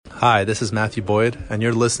Hi, this is Matthew Boyd, and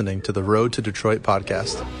you're listening to the Road to Detroit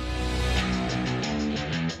podcast.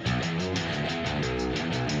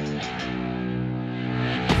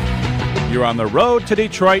 You're on the Road to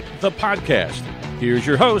Detroit, the podcast. Here's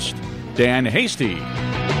your host, Dan Hasty.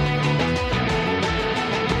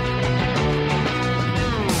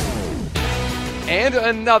 And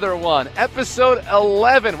another one, episode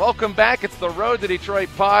 11. Welcome back. It's the Road to Detroit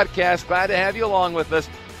podcast. Glad to have you along with us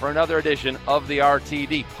for another edition of the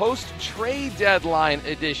RTD, post-trade deadline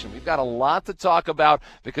edition. We've got a lot to talk about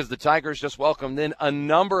because the Tigers just welcomed in a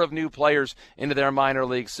number of new players into their minor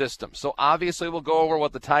league system. So obviously we'll go over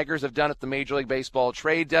what the Tigers have done at the Major League Baseball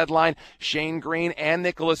trade deadline. Shane Greene and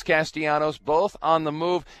Nicholas Castellanos both on the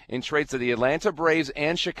move in trades to the Atlanta Braves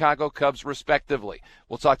and Chicago Cubs respectively.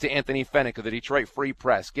 We'll talk to Anthony Fenech of the Detroit Free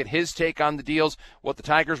Press, get his take on the deals, what the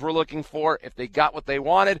Tigers were looking for, if they got what they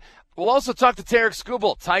wanted. We'll also talk to Tarik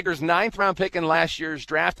Skubal, Tigers' 9th-round pick in last year's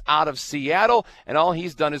draft out of Seattle, and all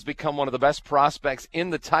he's done is become one of the best prospects in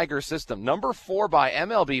the Tiger system. Number 4 by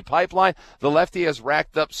MLB Pipeline, the lefty has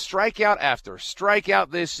racked up strikeout after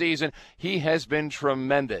strikeout this season. He has been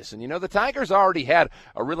tremendous. And, you know, the Tigers already had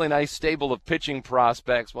a really nice stable of pitching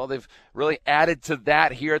prospects. Well, they've really added to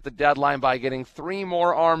that here at the deadline by getting 3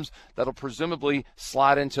 more arms that'll presumably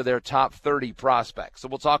slot into their top 30 prospects. So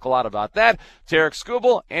we'll talk a lot about that. Tarik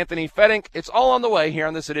Skubal, Anthony Fenech, it's all on the way here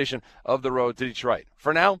on this edition of The Road to Detroit.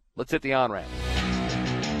 For now, let's hit the on-ramp.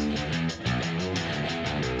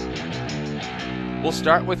 We'll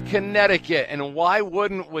start with Connecticut, and why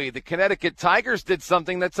wouldn't we? The Connecticut Tigers did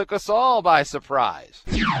something that took us all by surprise.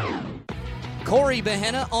 Corey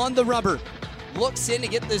Behenna on the rubber. Looks in to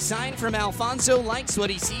get the sign from Alfonso, likes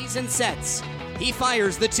what he sees and sets. He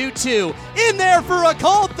fires the 2-2. In there for a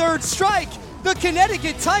called third strike. The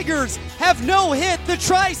Connecticut Tigers have no-hit the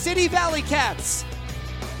Tri-City Valley Cats.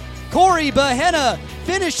 Corey Behenna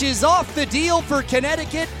finishes off the deal for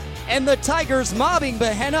Connecticut, and the Tigers mobbing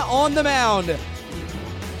Behenna on the mound.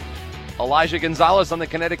 Elijah Gonzalez on the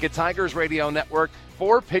Connecticut Tigers radio network.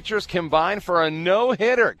 4 pitchers combined for a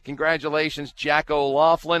no-hitter. Congratulations, Jack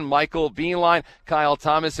O'Loughlin, Michael Beeline, Kyle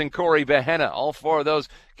Thomas, and Corey Behenna. All 4 of those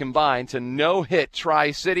combined to no-hit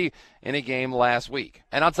Tri-City in a game last week.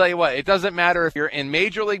 And I'll tell you what, it doesn't matter if you're in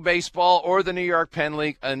Major League Baseball or the New York Penn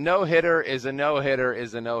League, a no-hitter is a no-hitter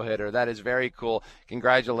is a no-hitter. That is very cool.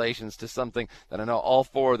 Congratulations to something that I know all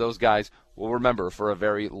 4 of those guys will remember for a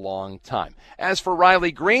very long time. As for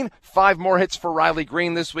Riley Greene, 5 more hits for Riley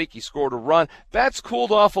Greene this week. He scored a run. Bats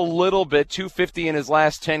cooled off a little bit, 250 in his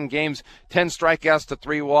last 10 games, 10 strikeouts to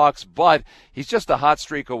 3 walks, but he's just a hot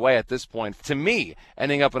streak away at this point. To me,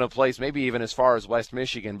 ending up in a place maybe even as far as West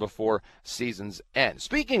Michigan before season's end.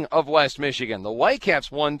 Speaking of West Michigan, the Whitecaps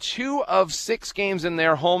won 2 of 6 games in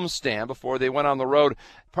their homestand before they went on the road.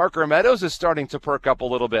 Parker Meadows is starting to perk up a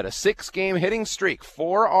little bit. A 6-game hitting streak,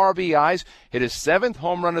 4 RBIs, hit his 7th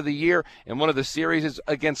home run of the year in one of the series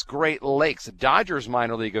against Great Lakes, a Dodgers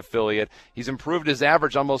minor league affiliate. He's improved his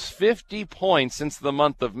average almost 50 points since the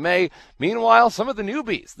month of May. Meanwhile, some of the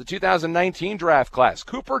newbies, the 2019 draft class,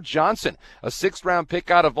 Cooper Johnson, a 6th-round pick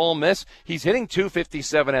out of Ole Miss. He's hitting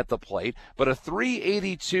 .257 at the plate, but a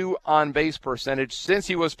 .382 on-base percentage since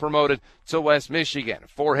he was promoted to West Michigan.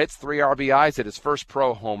 4 hits, 3 RBIs at his first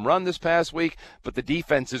pro home run this past week, but the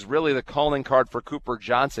defense is really the calling card for Cooper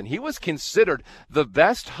Johnson. He was considered the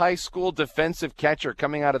best high school defensive catcher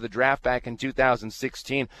coming out of the draft back in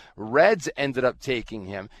 2016. Reds ended up taking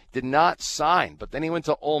him, did not sign, but then he went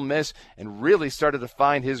to Ole Miss and really started to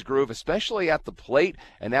find his groove, especially at the plate,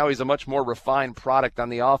 and now he's a much more refined product on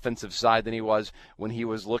the offensive side than he was when he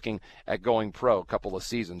was looking at going pro a couple of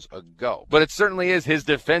seasons ago. But it certainly is his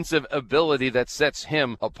defensive ability that sets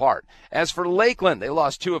him apart. As for Lakeland, they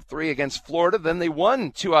lost 2 of 3 against Florida. Then they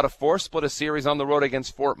won 2 out of 4, split a series on the road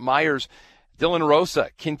against Fort Myers. Dylan Rosa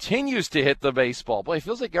continues to hit the baseball. Boy, it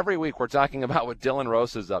feels like every week we're talking about what Dylan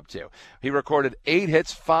Rosa's up to. He recorded 8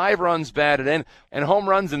 hits, 5 runs batted in, and home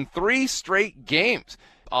runs in 3 straight games.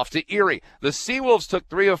 Off to Erie. The Seawolves took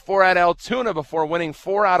 3 of 4 at Altoona before winning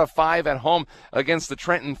 4 out of 5 at home against the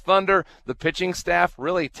Trenton Thunder. The pitching staff,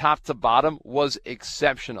 really top to bottom, was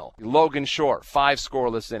exceptional. Logan Shore, 5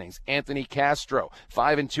 scoreless innings. Anthony Castro,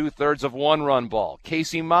 5 2/3 of 1-run ball.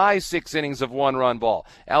 Casey Mize, 6 innings of 1-run ball.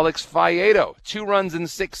 Alex Faedo, 2 runs in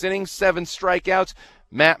 6 innings, 7 strikeouts.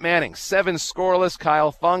 Matt Manning, 7 scoreless.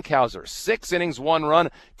 Kyle Funkhauser, 6 innings, 1 run,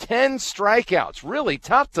 10 strikeouts. Really,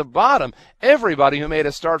 top to bottom, everybody who made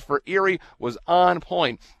a start for Erie was on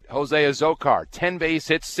point. Jose Azocar, 10 base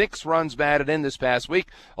hits, 6 runs batted in this past week.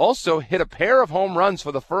 Also hit a pair of home runs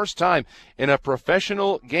for the first time in a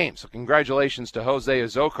professional game. So congratulations to Jose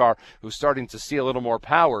Azocar, who's starting to see a little more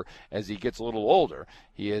power as he gets a little older.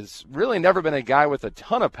 He has really never been a guy with a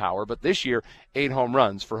ton of power, but this year, 8 home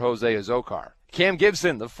runs for Jose Azocar. Cam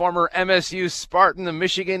Gibson, the former MSU Spartan, the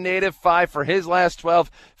Michigan native, 5 for his last 12,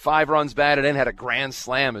 5 runs batted in, had a grand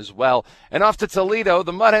slam as well. And off to Toledo,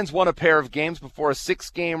 the Mud Hens won a pair of games before a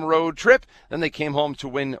 6-game road trip. Then they came home to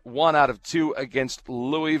win 1 out of 2 against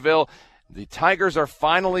Louisville. The Tigers are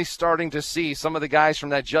finally starting to see some of the guys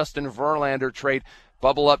from that Justin Verlander trade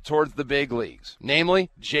bubble up towards the big leagues, namely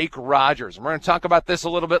Jake Rogers. And we're going to talk about this a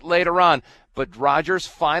little bit later on, but Rogers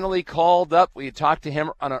finally called up. We had talked to him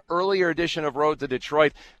on an earlier edition of Road to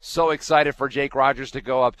Detroit. So excited for Jake Rogers to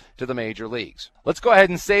go up to the major leagues. Let's go ahead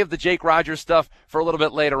and save the Jake Rogers stuff for a little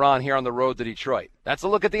bit later on here on the Road to Detroit. That's a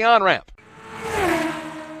look at the on-ramp.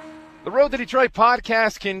 The Road to Detroit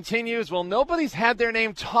podcast continues. Well, nobody's had their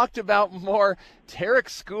name talked about more. Tarik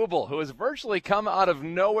Skubal, who has virtually come out of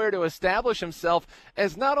nowhere to establish himself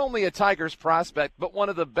as not only a Tigers prospect, but one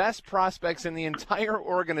of the best prospects in the entire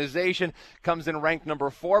organization, comes in ranked number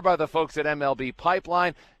 4 by the folks at MLB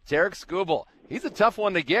Pipeline. Tarik Skubal, he's a tough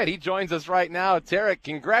one to get. He joins us right now. Tarik,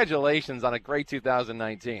 congratulations on a great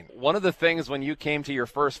 2019. One of the things when you came to your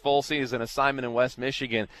first full season assignment in West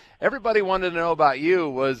Michigan, everybody wanted to know about you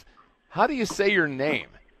was, how do you say your name?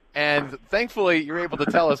 And thankfully, you're able to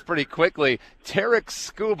tell us pretty quickly. Tarik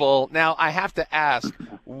Skubal. Now, I have to ask,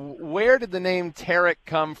 where did the name Tarik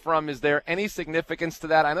come from? Is there any significance to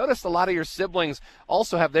that? I noticed a lot of your siblings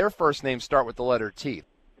also have their first names start with the letter T.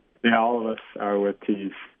 Yeah, all of us are with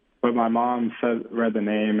T's. But my mom read the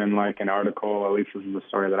name in like an article. At least this is the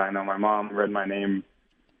story that I know. My mom read my name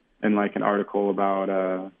in like an article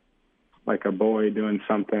about like a boy doing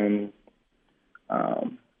something.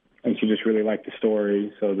 And she just really liked the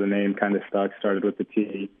story, so the name kind of stuck, started with the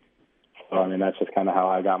T. So, I mean, that's just kind of how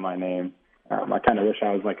I got my name. I kind of wish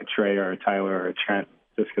I was like a Trey or a Tyler or a Trent,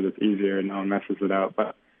 just because it's easier and no one messes it up.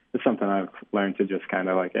 But it's something I've learned to just kind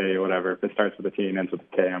of like, hey, whatever. If it starts with a T and ends with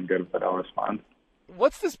a K, I'm good with it. I'll respond.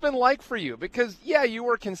 What's this been like for you? Because, yeah, you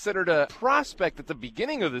were considered a prospect at the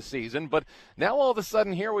beginning of the season, but now all of a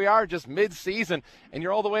sudden here we are just mid-season, and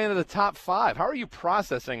you're all the way into the top 5. How are you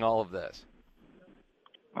processing all of this?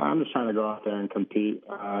 I'm just trying to go out there and compete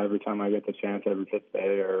every time I get the chance, every fifth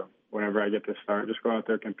day or whenever I get to start. Just go out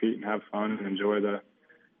there, compete, and have fun and enjoy the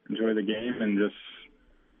game. And just,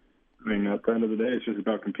 I mean, at the end of the day, it's just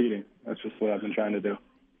about competing. That's just what I've been trying to do.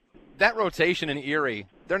 That rotation in Erie,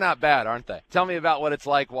 they're not bad, aren't they? Tell me about what it's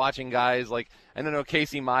like watching guys like, I don't know,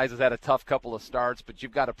 Casey Mize has had a tough couple of starts, but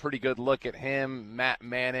you've got a pretty good look at him, Matt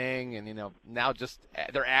Manning, and, you know, now just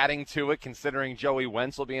they're adding to it considering Joey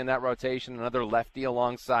Wentz will be in that rotation, another lefty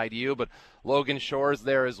alongside you, but Logan Shore's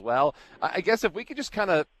there as well. I guess if we could just kind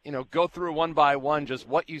of, you know, go through one by one just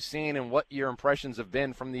what you've seen and what your impressions have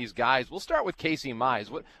been from these guys. We'll start with Casey Mize.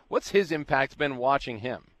 What's his impact been watching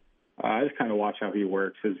him? I just kind of watch how he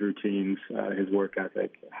works, his routines, his work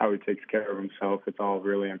ethic, how he takes care of himself. It's all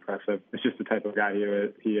really impressive. It's just the type of guy he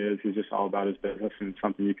is. He's just all about his business, and it's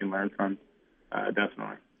something you can learn from,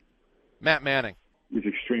 definitely. Matt Manning. He's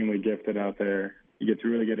extremely gifted out there. He gets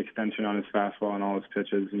really good extension on his fastball and all his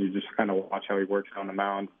pitches, and you just kind of watch how he works on the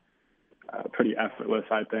mound. Pretty effortless,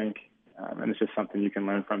 I think. And it's just something you can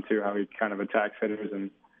learn from, too, how he kind of attacks hitters and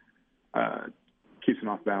keeps them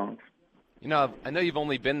off balance. You know, I know you've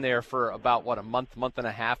only been there for about, a month and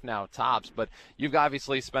a half now, tops, but you've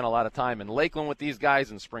obviously spent a lot of time in Lakeland with these guys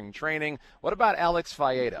in spring training. What about Alex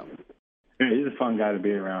Faedo? Yeah, he's a fun guy to be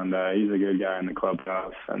around. He's a good guy in the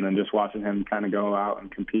clubhouse. And then just watching him kind of go out and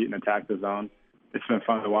compete and attack the zone, it's been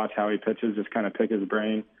fun to watch how he pitches, just kind of pick his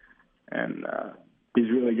brain. And he's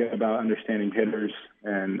really good about understanding hitters,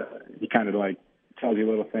 and he kind of, like, tells you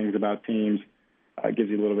little things about teams.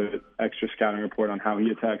 Gives you a little bit extra scouting report on how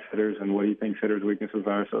he attacks hitters and what he thinks hitters' weaknesses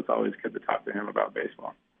are, so it's always good to talk to him about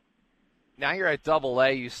baseball. Now you're at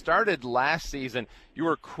Double-A. You started last season. You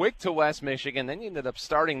were quick to West Michigan. Then you ended up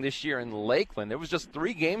starting this year in Lakeland. There was just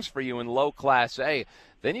 3 games for you in low Class A.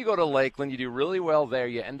 Then you go to Lakeland. You do really well there.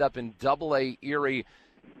 You end up in Double-A Erie.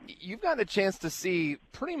 You've gotten a chance to see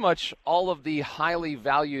pretty much all of the highly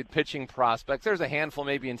valued pitching prospects. There's a handful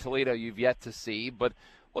maybe in Toledo you've yet to see, but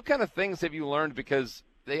what kind of things have you learned? Because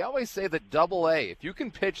they always say that Double-A, if you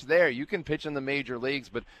can pitch there, you can pitch in the major leagues.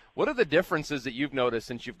 But what are the differences that you've noticed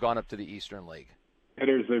since you've gone up to the Eastern League?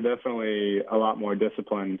 Hitters are definitely a lot more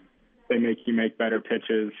disciplined They make you make better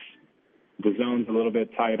pitches. The zone's a little bit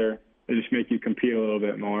tighter. They just make you compete a little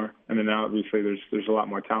bit more. And then obviously there's a lot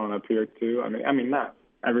more talent up here too. I mean, not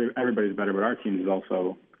everybody's better, but our team is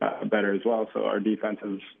also better as well. So our defense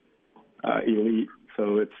is elite.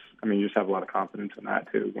 So you just have a lot of confidence in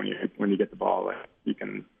that too. When you get the ball, like, you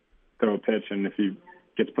can throw a pitch, and if you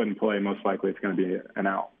gets put in play, most likely it's going to be an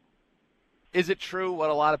out. Is it true what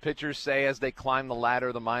a lot of pitchers say as they climb the ladder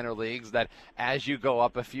of the minor leagues, that as you go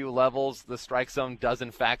up a few levels, the strike zone does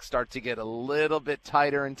in fact start to get a little bit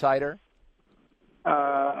tighter and tighter?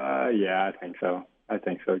 Yeah, I think so.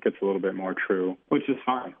 It gets a little bit more true, which is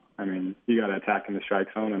fine. I mean, you got to attack in the strike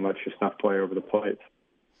zone and let your stuff play over the plate.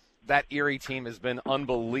 That Erie team has been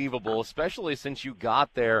unbelievable, especially since you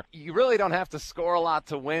got there. You really don't have to score a lot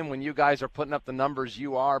to win when you guys are putting up the numbers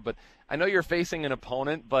you are, but I know you're facing an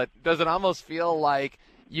opponent, but does it almost feel like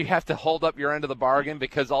you have to hold up your end of the bargain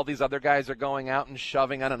because all these other guys are going out and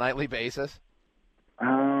shoving on a nightly basis?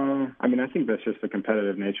 I think that's just the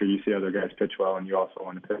competitive nature. You see other guys pitch well, and you also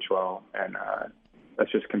want to pitch well, and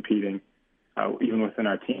that's just competing, even within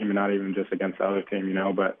our team, and not even just against the other team,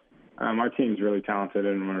 but our team's really talented,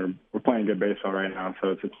 and we're playing good baseball right now,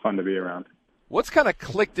 so it's fun to be around. What's kind of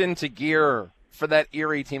clicked into gear for that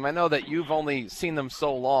Erie team? I know that you've only seen them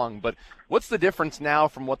so long, but what's the difference now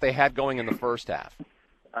from what they had going in the first half?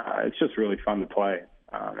 It's just really fun to play.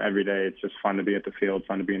 Every day it's just fun to be at the field,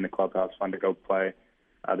 fun to be in the clubhouse, fun to go play.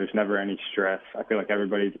 There's never any stress. I feel like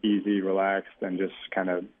everybody's easy, relaxed, and just kind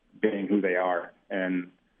of being who they are.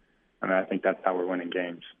 And I think that's how we're winning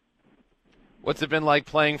games. What's it been like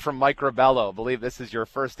playing from Mike Rabello? I believe this is your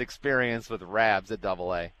first experience with Rabs at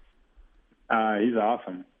AA. He's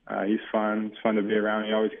awesome. He's fun. It's fun to be around.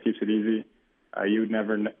 He always keeps it easy. You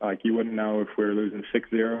wouldn't know if we were losing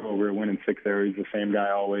 6-0 or we were winning 6-0. He's the same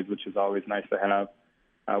guy always, which is always nice to have.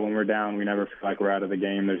 When we're down, we never feel like we're out of the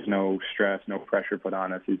game. There's no stress, no pressure put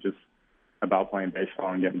on us. He's just about playing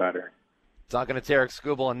baseball and getting better. Talking to Tarik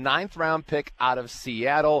Skubal, a 9th-round pick out of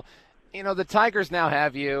Seattle. The Tigers now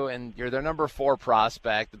have you, and you're their number 4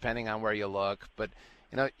 prospect, depending on where you look. But,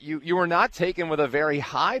 you were not taken with a very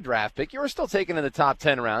high draft pick. You were still taken in the top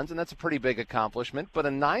 10 rounds, and that's a pretty big accomplishment. But a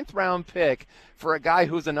 9th-round pick for a guy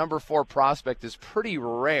who's a number 4 prospect is pretty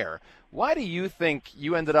rare. Why do you think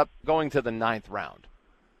you ended up going to the 9th round?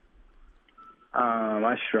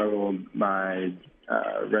 I struggled my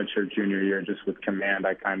redshirt junior year just with command.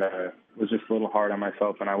 I kind of was just a little hard on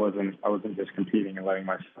myself, and I wasn't just competing and letting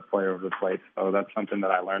myself play over the plate. So that's something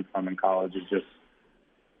that I learned from in college, is just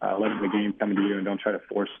letting the game come to you and don't try to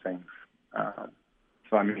force things.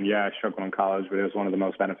 I struggled in college, but it was one of the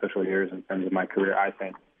most beneficial years in terms of my career, I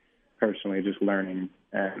think, personally, just learning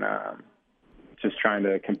and just trying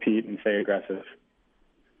to compete and stay aggressive.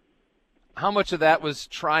 How much of that was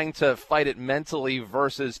trying to fight it mentally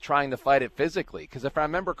versus trying to fight it physically? Because if I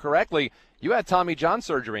remember correctly, you had Tommy John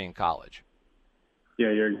surgery in college.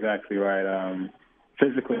 Yeah, you're exactly right.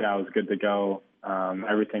 Physically, I was good to go.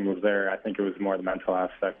 Everything was there. I think it was more the mental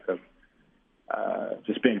aspect of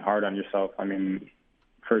just being hard on yourself.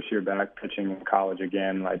 First year back pitching in college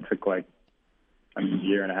again, I took a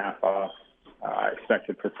year and a half off. I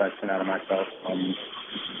expected perfection out of myself.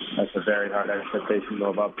 That's a very hard expectation to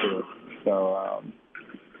live up to. So, I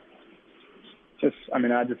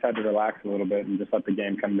just had to relax a little bit and just let the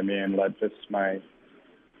game come to me and let just my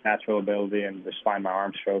natural ability and just find my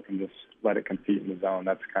arm stroke and just let it compete in the zone.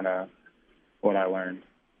 That's kind of what I learned.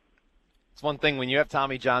 It's one thing when you have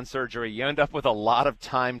Tommy John surgery, you end up with a lot of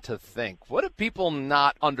time to think. What do people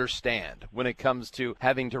not understand when it comes to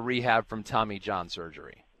having to rehab from Tommy John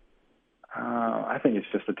surgery? I think it's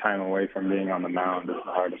just the time away from being on the mound is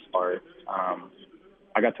the hardest part.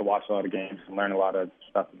 I got to watch a lot of games and learn a lot of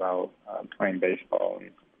stuff about playing baseball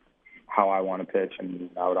and how I want to pitch, and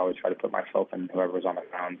I would always try to put myself in whoever was on the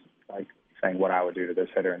mound, like saying what I would do to this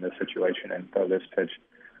hitter in this situation and throw this pitch.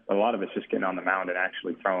 But a lot of it's just getting on the mound and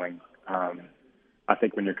actually throwing. I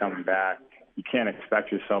think when you're coming back, you can't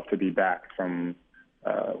expect yourself to be back from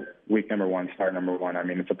week number 1, start number 1.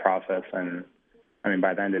 It's a process, and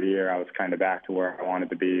by the end of the year, I was kind of back to where I wanted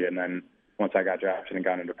to be. And then once I got drafted and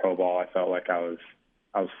got into pro ball, I felt like I was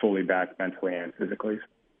fully back mentally and physically.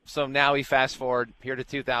 So now we fast forward here to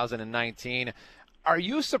 2019. Are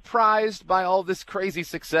you surprised by all this crazy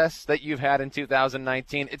success that you've had in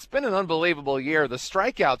 2019? It's been an unbelievable year. The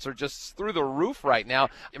strikeouts are just through the roof right now.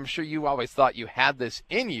 I'm sure you always thought you had this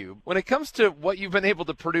in you. When it comes to what you've been able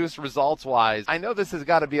to produce results-wise, I know this has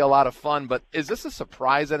got to be a lot of fun, but is this a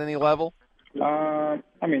surprise at any level?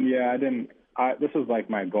 This was like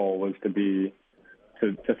my goal was to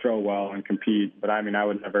throw well and compete, but I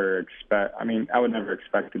would never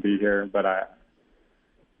expect to be here, but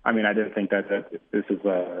I mean, I didn't think that this is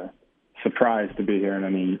a surprise to be here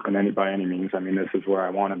by any means. I mean, this is where I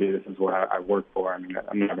want to be. This is what I work for. I mean,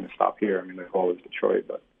 I'm not going to stop here. I mean, the goal is Detroit,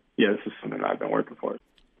 but yeah, this is something that I've been working for.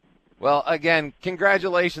 Well, again,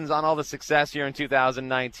 congratulations on all the success here in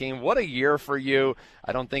 2019. What a year for you.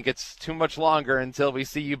 I don't think it's too much longer until we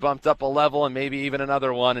see you bumped up a level and maybe even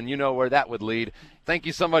another one, and you know where that would lead. Thank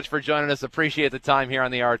you so much for joining us. Appreciate the time here on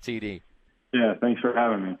the RTD. Yeah, thanks for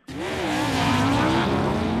having me.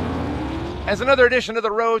 As another edition of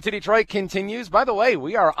The Road to Detroit continues, by the way,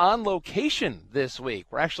 we are on location this week.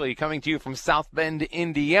 We're actually coming to you from South Bend,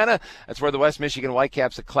 Indiana. That's where the West Michigan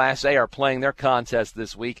Whitecaps of Class A are playing their contest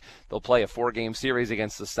this week. They'll play a 4-game series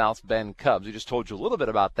against the South Bend Cubs. We just told you a little bit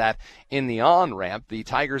about that in the on-ramp. The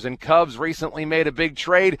Tigers and Cubs recently made a big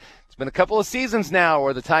trade. It's been a couple of seasons now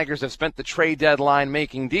where the Tigers have spent the trade deadline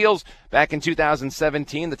making deals. Back in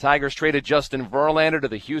 2017, the Tigers traded Justin Verlander to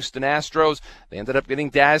the Houston Astros. They ended up getting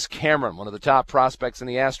Daz Cameron, one of the top prospects in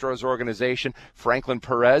the Astros organization, Franklin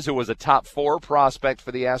Perez, who was a top 4 prospect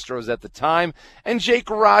for the Astros at the time, and Jake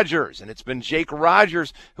Rogers. And it's been Jake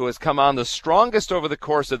Rogers who has come on the strongest over the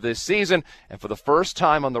course of this season. And for the first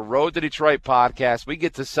time on the Road to Detroit podcast, we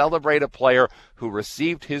get to celebrate a player who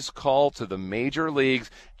received his call to the major leagues.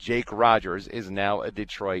 Jake Rogers is now a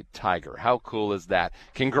Detroit Tiger. How cool is that?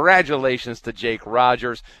 Congratulations to Jake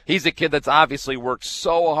Rogers. He's a kid that's obviously worked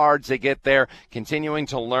so hard to get there, continuing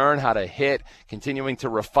to learn how to hit, continuing to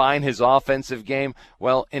refine his offensive game.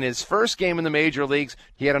 Well, in his first game in the major leagues,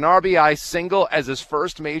 he had an RBI single as his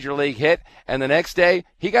first major league hit, and the next day,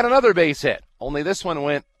 he got another base hit. Only this one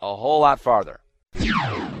went a whole lot farther.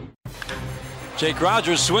 Jake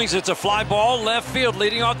Rogers swings. It's a fly ball left field,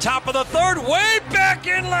 leading on top of the third, way back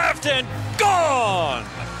in left and gone.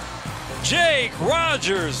 Jake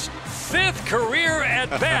Rogers, 5th career at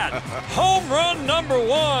bat, home run number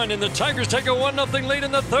 1, and the Tigers take a 1-0 lead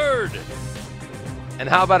in the third. And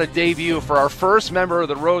how about a debut for our first member of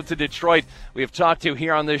the Road to Detroit we have talked to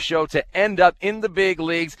here on this show to end up in the big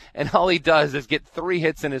leagues, and all he does is get 3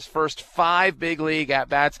 hits in his first 5 big league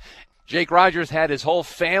at-bats. Jake Rogers had his whole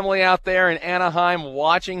family out there in Anaheim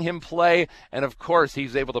watching him play, and of course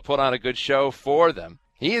he's able to put on a good show for them.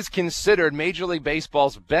 He is considered Major League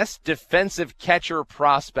Baseball's best defensive catcher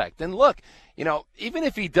prospect. And look, you know, even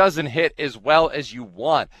if he doesn't hit as well as you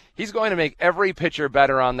want, he's going to make every pitcher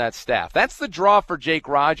better on that staff. That's the draw for Jake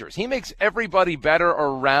Rogers. He makes everybody better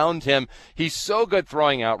around him. He's so good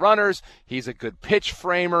throwing out runners. He's a good pitch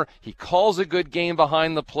framer. He calls a good game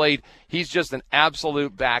behind the plate. He's just an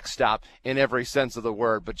absolute backstop in every sense of the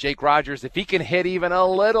word. But Jake Rogers, if he can hit even a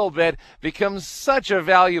little bit, becomes such a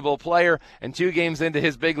valuable player. And 2 games into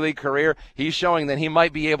his big league career, he's showing that he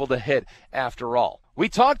might be able to hit after all. We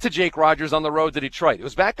talked to Jake Rogers on the Road to Detroit. It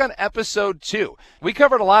was back on episode 2. We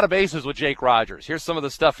covered a lot of bases with Jake Rogers. Here's some of the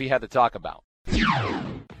stuff he had to talk about.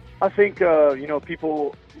 I think,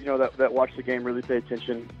 people, that watch the game really pay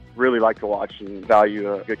attention, really like to watch and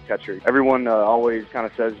value a good catcher. Everyone always kind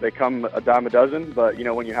of says they come a dime a dozen, but,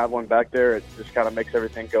 when you have one back there, it just kind of makes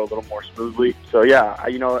everything go a little more smoothly. So, yeah,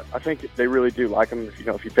 I think they really do like him,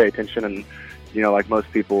 if you pay attention and, like most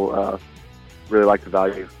people, really like the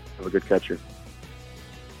value of a good catcher.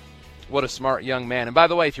 What a smart young man. And by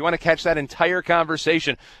the way, if you want to catch that entire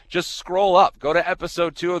conversation, just scroll up. Go to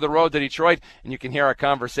episode 2 of The Road to Detroit, and you can hear our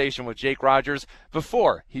conversation with Jake Rogers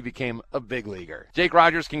before he became a big leaguer. Jake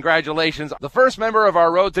Rogers, congratulations. The first member of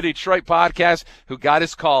our Road to Detroit podcast who got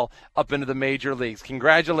his call up into the major leagues.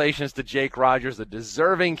 Congratulations to Jake Rogers, a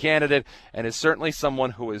deserving candidate, and is certainly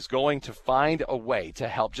someone who is going to find a way to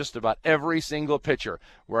help just about every single pitcher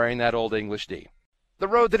wearing that Old English D. The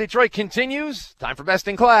Road to Detroit continues. Time for Best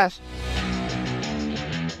in Class.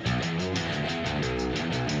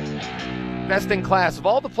 Best in Class. Of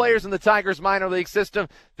all the players in the Tigers minor league system,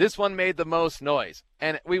 this one made the most noise.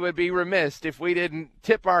 And we would be remiss if we didn't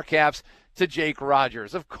tip our caps to Jake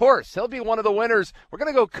Rogers. Of course, he'll be one of the winners. We're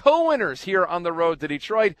going to go co-winners here on the Road to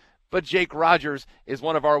Detroit. But Jake Rogers is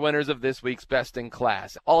one of our winners of this week's Best in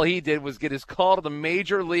Class. All he did was get his call to the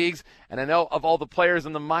major leagues, and I know of all the players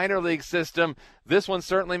in the minor league system, this one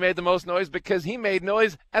certainly made the most noise because he made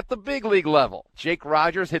noise at the big league level. Jake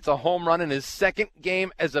Rogers hits a home run in his second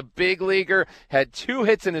game as a big leaguer, had 2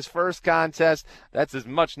 hits in his first contest. That's as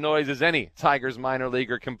much noise as any Tigers minor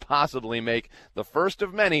leaguer can possibly make. The first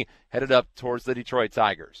of many headed up towards the Detroit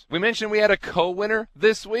Tigers. We mentioned we had a co-winner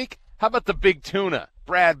this week. How about the Big Tuna?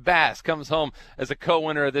 Brad Bass comes home as a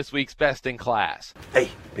co-winner of this week's Best in Class. Hey,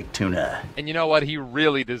 Big Tuna. And you know what? He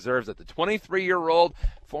really deserves it. The 23-year-old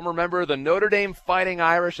former member of the Notre Dame Fighting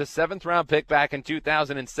Irish, a 7th-round pick back in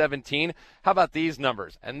 2017. How about these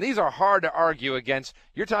numbers? And these are hard to argue against.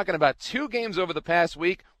 You're talking about 2 games over the past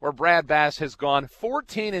week where Brad Bass has gone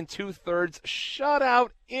 14 2/3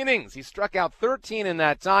 shutout innings. He struck out 13 in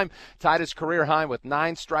that time, tied his career high with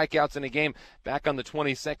 9 strikeouts in a game back on the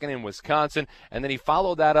 22nd in Wisconsin, and then he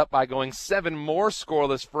followed that up by going 7 more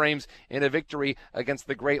scoreless frames in a victory against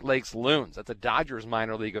the Great Lakes Loons. That's a Dodgers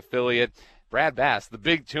minor league affiliate. Brad Bass, the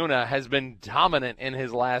big tuna, has been dominant in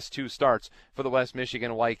his last 2 starts for the West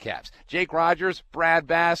Michigan Whitecaps. Jake Rogers, Brad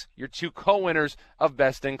Bass, your 2 co-winners of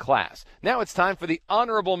Best in Class. Now it's time for the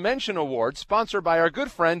Honorable Mention Award, sponsored by our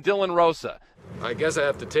good friend Dylan Rosa. I guess I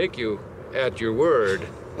have to take you at your word,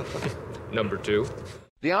 number 2.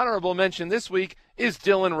 The honorable mention this week is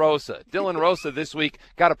Dylan Rosa. Dylan Rosa this week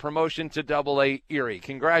got a promotion to Double-A Erie.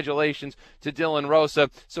 Congratulations to Dylan Rosa.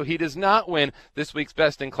 So he does not win this week's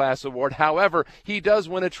Best in Class award. However, he does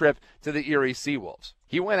win a trip to the Erie Seawolves.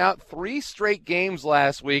 He went out 3 straight games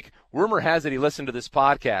last week. Rumor has it he listened to this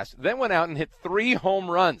podcast, then went out and hit 3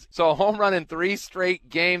 home runs. So a home run in 3 straight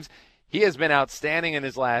games. He has been outstanding in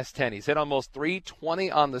his last 10. He's hit almost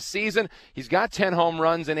 .320 on the season. He's got 10 home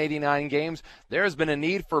runs in 89 games. There has been a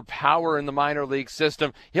need for power in the minor league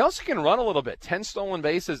system. He also can run a little bit. 10 stolen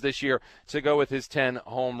bases this year to go with his 10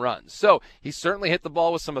 home runs. So he certainly hit the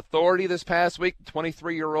ball with some authority this past week.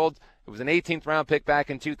 23-year-old. It was an 18th-round pick back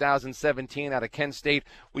in 2017 out of Kent State.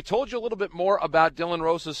 We told you a little bit more about Dylan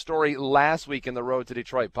Rosa's story last week in the Road to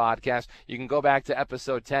Detroit podcast. You can go back to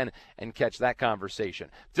episode 10 and catch that conversation.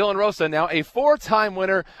 Dylan Rosa, now a 4-time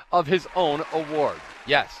winner of his own award.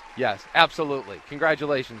 Yes, absolutely.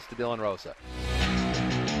 Congratulations to Dylan Rosa.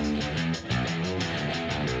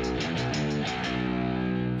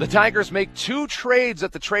 The Tigers make 2 trades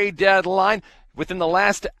at the trade deadline. Within the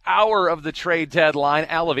last hour of the trade deadline,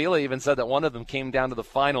 Al Avila even said that one of them came down to the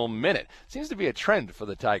final minute. Seems to be a trend for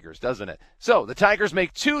the Tigers, doesn't it? So the Tigers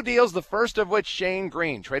make 2 deals, the first of which Shane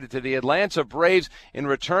Greene, traded to the Atlanta Braves. In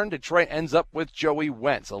return, Detroit ends up with Joey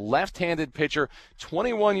Wentz, a left-handed pitcher,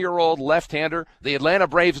 21-year-old left-hander, the Atlanta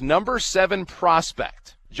Braves' number 7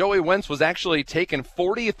 prospect. Joey Wentz was actually taken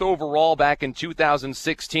 40th overall back in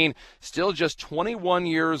 2016, still just 21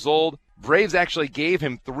 years old. Braves actually gave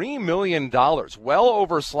him $3 million, well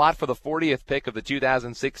over slot for the 40th pick of the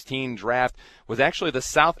 2016 draft, was actually the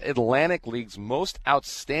South Atlantic League's most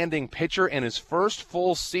outstanding pitcher in his first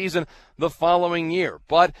full season the following year.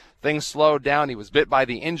 But things slowed down. He was bit by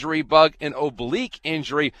the injury bug, an oblique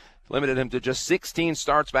injury, limited him to just 16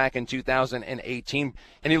 starts back in 2018,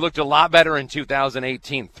 and he looked a lot better in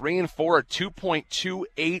 2018. 3-4, a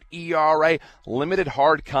 2.28 ERA, limited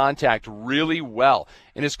hard contact really well.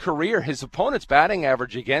 In his career, his opponent's batting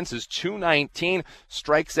average against is .219,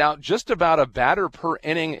 strikes out just about a batter per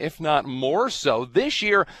inning, if not more so. This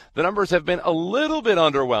year, the numbers have been a little bit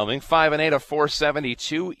underwhelming, 5-8, a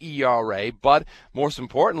 4.72 ERA, but most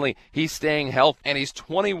importantly, he's staying healthy, and he's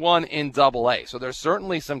 21 in Double-A, so there's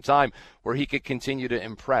certainly some time where he could continue to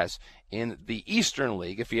impress in the Eastern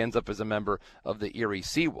League if he ends up as a member of the Erie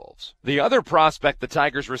Seawolves. The other prospect the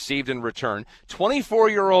Tigers received in return,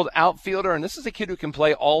 24-year-old outfielder, and this is a kid who can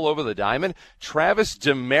play all over the diamond, Travis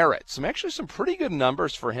Demerit. Some pretty good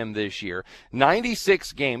numbers for him this year.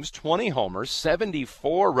 96 games, 20 homers,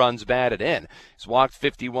 74 runs batted in. He's walked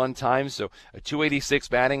 51 times, so a .286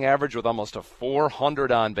 batting average with almost a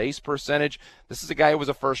 .400 on-base percentage. This is a guy who was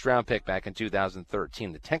a first-round pick back in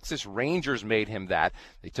 2013. The Texas Rangers made him that.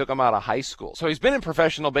 They took him out of high school. So he's been in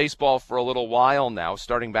professional baseball for a little while now,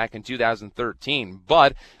 starting back in 2013.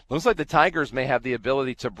 But looks like the Tigers may have the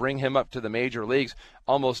ability to bring him up to the major leagues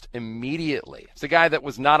almost immediately. It's a guy that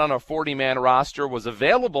was not on a 40-man roster, was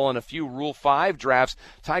available in a few Rule 5 drafts.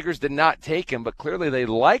 Tigers did not take him, but clearly they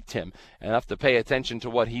liked him enough to pay attention to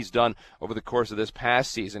what he's done over the course of this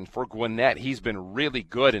past season. For Gwinnett, he's been really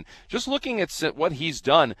good. And just looking at what he's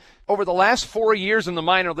done over the last 4 years in the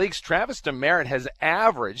minor leagues, Travis Demerit has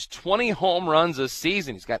averaged 20 home runs a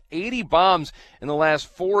season. He's got 80 bombs in the last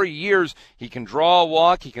 4 years. He can draw a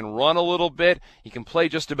walk. He can run a little bit. He can play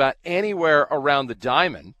just about anywhere around the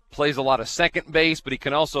diamond. Plays a lot of second base, but he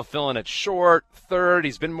can also fill in at short, third.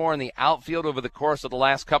 He's been more in the outfield over the course of the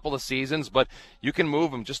last couple of seasons, but you can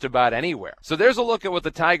move him just about anywhere. So there's a look at what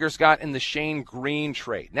the Tigers got in the Shane Greene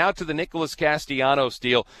trade. Now to the Nicholas Castellanos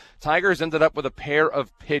deal. Tigers ended up with a pair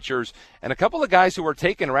of pitchers and a couple of guys who were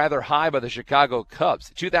taken rather high by the Chicago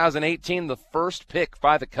Cubs. 2018, the first pick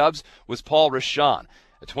by the Cubs was Paul Rashawn.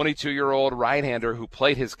 a 22-year-old right-hander who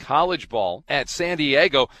played his college ball at San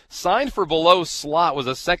Diego, signed for below slot, was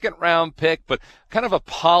a second-round pick, but kind of a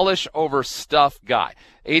polish-over-stuff guy.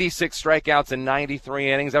 86 strikeouts in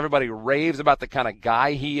 93 innings. Everybody raves about the kind of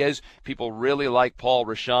guy he is. People really like Paul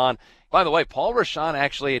Rashan. By the way, Paul Rashan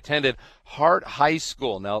actually attended Hart High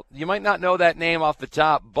School. Now, you might not know that name off the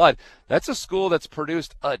top, but that's a school that's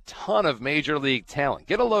produced a ton of major league talent.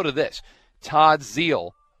 Get a load of this. Todd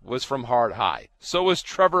Zeal was from Hart High. So was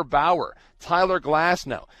Trevor Bauer, Tyler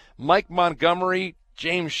Glasnow, Mike Montgomery,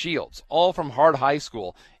 James Shields, all from Hart High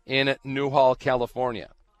School in Newhall, California.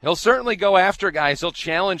 He'll certainly go after guys. He'll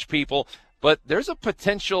challenge people, but there's a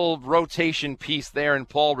potential rotation piece there in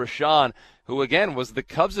Paul Rashan, who, again, was the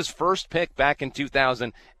Cubs' first pick back in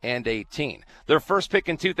 2018. Their first pick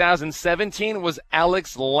in 2017 was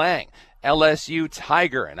Alex Lang, LSU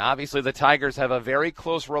Tiger, and obviously the Tigers have a very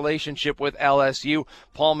close relationship with LSU.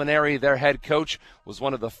 Paul Mainieri, their head coach, was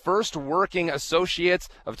one of the first working associates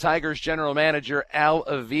of Tigers general manager Al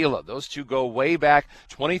Avila. Those two go way back.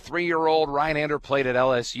 23-year-old right-hander played at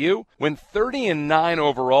LSU, went 30-9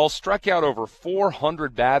 overall, struck out over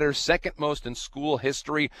 400 batters, second most in school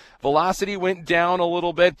history. Velocity went down a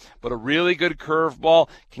little bit, but a really good curveball,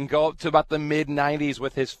 can go up to about the mid-90s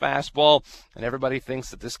with his fastball, and everybody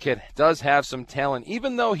thinks that this kid does have some talent,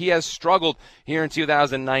 even though he has struggled here in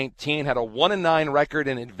 2019, had a 1-9 record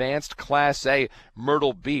in advanced Class A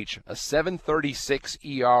Myrtle Beach, a 7.36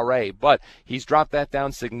 ERA, but he's dropped that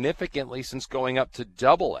down significantly since going up to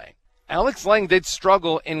Double-A. Alex Lang did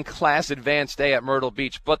struggle in Class Advanced A at Myrtle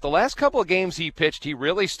Beach, but the last couple of games he pitched, he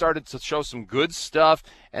really started to show some good stuff,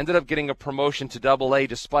 ended up getting a promotion to Double-A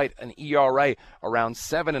despite an ERA around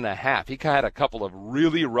 7.5. He had a couple of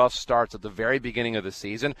really rough starts at the very beginning of the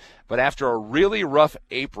season, but after a really rough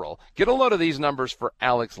April, get a load of these numbers for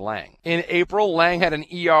Alex Lang. In April, Lang had an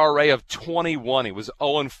ERA of 21. He was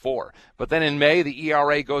 0-4. But then in May, the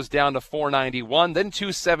ERA goes down to 4.91, then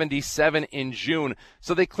 2.77 in June.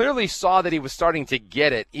 So they clearly saw that he was starting to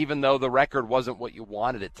get it, even though the record wasn't what you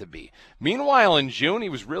wanted it to be. Meanwhile, in June, he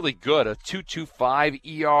was really good, a 2.25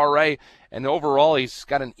 ERA, and overall he's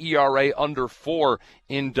got an ERA under 4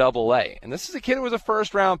 in Double-A. And this is a kid who was a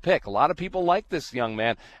first-round pick. A lot of people like this young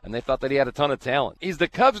man, and they thought that he had a ton of talent. He's the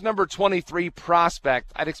Cubs' number 23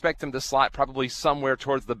 prospect. I'd expect him to slot probably somewhere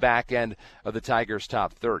towards the back end of the Tigers'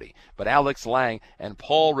 top 30. But Alex Lang and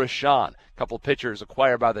Paul Rashan, a couple pitchers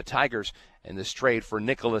acquired by the Tigers in this trade for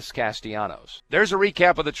Nicholas Castellanos. There's a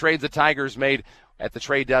recap of the trades the Tigers made at the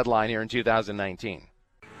trade deadline here in 2019.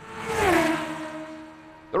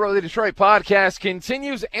 The Road to Detroit podcast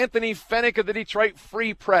continues. Anthony Fenech of the Detroit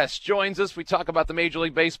Free Press joins us. We talk about the Major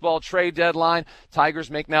League Baseball trade deadline. Tigers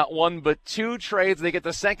make not one but two trades. They get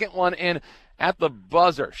the second one in at the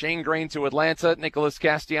buzzer. Shane Greene to Atlanta, Nicholas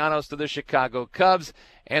Castellanos to the Chicago Cubs.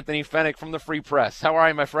 Anthony Fenech from the Free Press. How are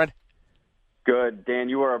you, my friend? Good. Dan,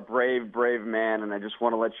 you are a brave, brave man, and I just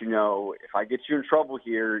want to let you know, if I get you in trouble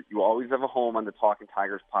here, you always have a home on the Talking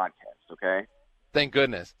Tigers podcast, okay? Thank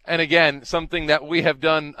goodness. And again, something that we have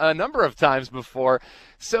done a number of times before.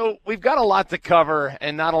 So we've got a lot to cover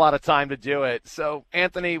and not a lot of time to do it. So,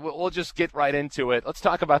 Anthony, we'll just get right into it. Let's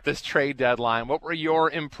talk about this trade deadline. What were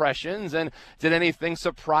your impressions, and did anything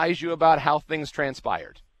surprise you about how things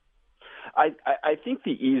transpired? I think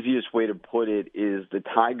the easiest way to put it is the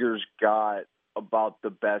Tigers got about the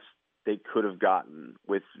best they could have gotten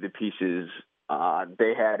with the pieces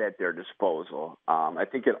they had at their disposal. I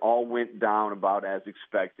think it all went down about as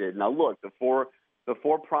expected. Now, look, the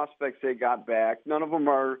four prospects they got back, none of them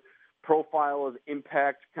are profile as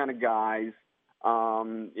impact kind of guys,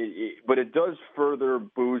 but it does further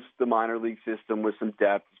boost the minor league system with some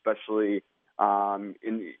depth, especially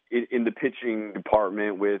in the pitching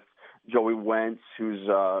department with Joey Wentz, who's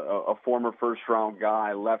a former first-round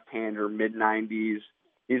guy, left-hander, mid-90s.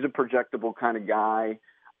 He's a projectable kind of guy.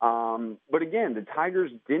 But again, the Tigers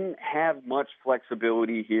didn't have much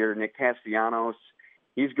flexibility here. Nick Castellanos,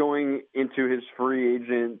 he's going into his free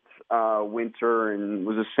agent winter and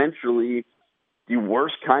was essentially the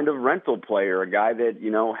worst kind of rental player, a guy that,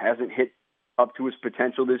 hasn't hit up to his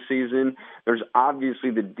potential this season. There's obviously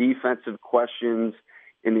the defensive questions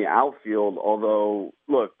in the outfield, although,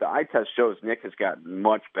 look, the eye test shows Nick has gotten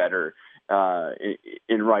much better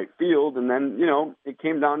in right field. And then, it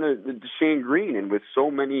came down to Shane Greene. And with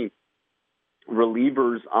so many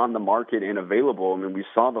relievers on the market and available, I mean, we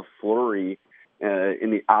saw the flurry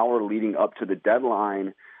in the hour leading up to the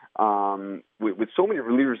deadline. With so many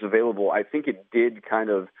relievers available, I think it did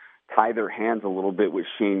kind of tie their hands a little bit with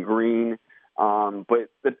Shane Greene. But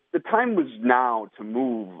the time was now to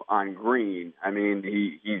move on Greene. I mean,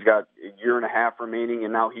 he's got a year and a half remaining,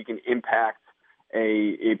 and now he can impact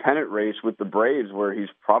a pennant race with the Braves where he's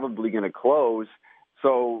probably going to close.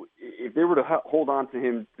 So if they were to hold on to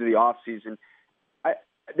him to the offseason,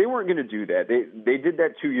 they weren't going to do that. They did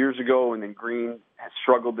that 2 years ago, and then Greene has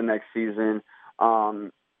struggled the next season.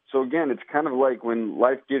 So again, it's kind of like when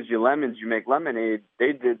life gives you lemons, you make lemonade.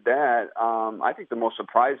 They did that. I think the most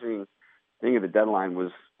surprising thing of the deadline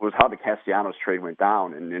was how the Castellanos trade went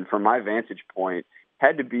down. And from my vantage point,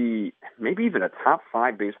 had to be maybe even a top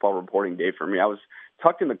 5 baseball reporting day for me. I was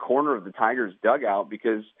tucked in the corner of the Tigers dugout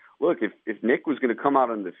because, look, if Nick was going to come out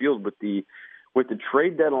on the field with the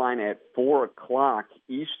trade deadline at 4:00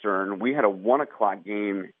 Eastern, we had a 1:00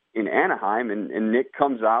 game in Anaheim, and Nick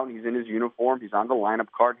comes out, he's in his uniform, he's on the lineup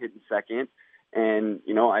card hitting second, and,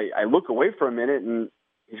 I look away for a minute, and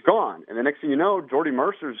he's gone. And the next thing you know, Jordy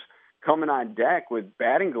Mercer's coming on deck with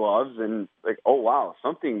batting gloves, and like, oh, wow,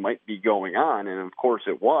 something might be going on. And, of course,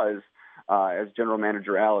 it was, as General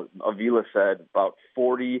Manager Al Avila said, about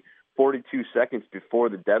 42 seconds before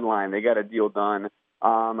the deadline, they got a deal done.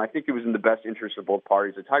 I think it was in the best interest of both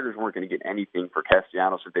parties. The Tigers weren't going to get anything for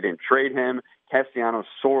Castellanos if they didn't trade him. Castellanos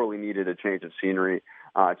sorely needed a change of scenery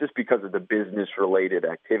just because of the business-related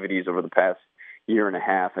activities over the past year and a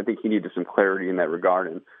half. I think he needed some clarity in that regard,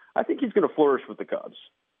 and I think he's going to flourish with the Cubs.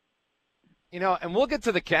 And we'll get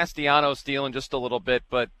to the Castellanos deal in just a little bit,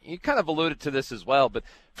 but you kind of alluded to this as well. But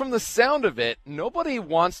from the sound of it, nobody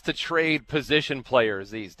wants to trade position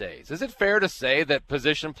players these days. Is it fair to say that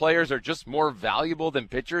position players are just more valuable than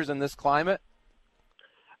pitchers in this climate?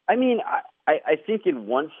 I mean, I think in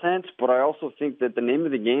one sense, but I also think that the name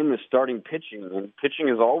of the game is starting pitching, and pitching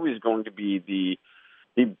is always going to be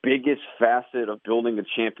the biggest facet of building a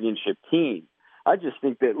championship team. I just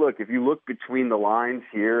think that, look, if you look between the lines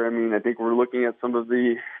here, I mean, I think we're looking at some of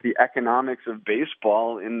the economics of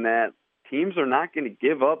baseball in that teams are not going to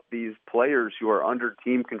give up these players who are under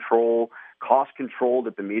team control, cost controlled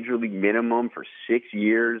at the major league minimum for 6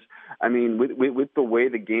 years. I mean, with the way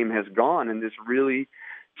the game has gone, and this really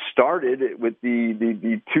started with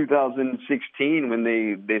the 2016 when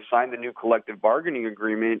they signed the new collective bargaining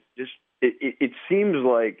agreement. Just it seems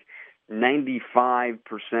like 95%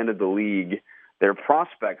 of the league, they're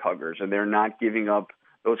prospect huggers, and they're not giving up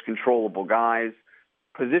those controllable guys.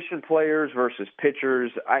 Position players versus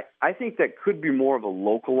pitchers, I think that could be more of a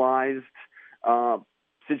localized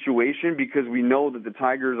situation because we know that the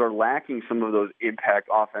Tigers are lacking some of those impact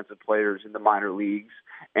offensive players in the minor leagues,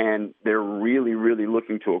 and they're really, really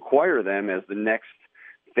looking to acquire them as the next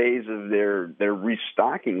phase of their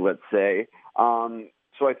restocking, let's say.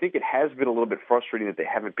 So I think it has been a little bit frustrating that they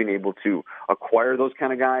haven't been able to acquire those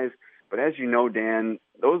kind of guys. But as you know, Dan,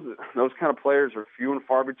 those kind of players are few and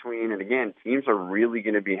far between. And again, teams are really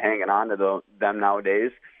going to be hanging on to them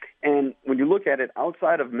nowadays. And when you look at it,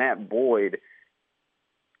 outside of Matt Boyd,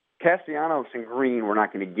 Castellanos and Greene were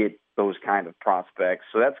not going to get those kind of prospects.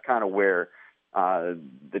 So that's kind of where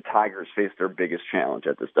the Tigers face their biggest challenge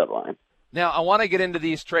at this deadline. Now, I want to get into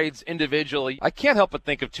these trades individually. I can't help but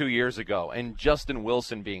think of 2 years ago and Justin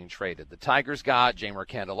Wilson being traded. The Tigers got Jeimer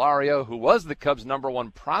Candelario, who was the Cubs'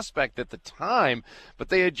 #1 prospect at the time, but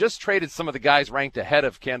they had just traded some of the guys ranked ahead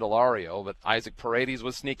of Candelario, but Isaac Paredes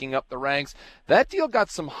was sneaking up the ranks. That deal got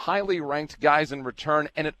some highly ranked guys in return,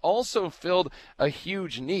 and it also filled a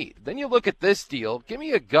huge need. Then you look at this deal. Give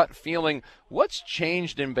me a gut feeling. What's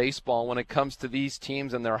changed in baseball when it comes to these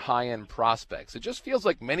teams and their high-end prospects? It just feels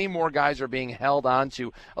like many more guys are being held on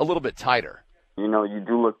to a little bit tighter. You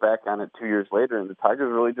do look back on it 2 years later, and the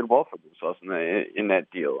Tigers really did well for themselves in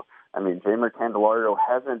that deal. I mean, Jeimer Candelario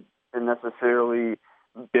hasn't been necessarily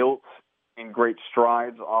built in great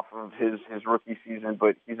strides off of his rookie season,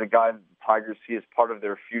 but he's a guy that the Tigers see as part of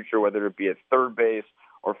their future, whether it be at third base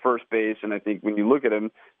or first base. And I think when you look at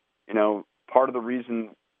him, part of the reason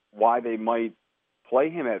why they might play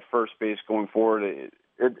him at first base going forward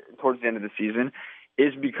towards the end of the season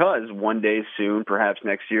is because one day soon, perhaps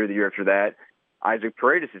next year, the year after that, Isaac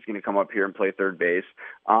Paredes is going to come up here and play third base.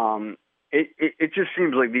 It just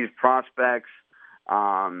seems like these prospects,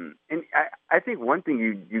 and I think one thing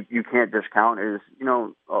you can't discount is,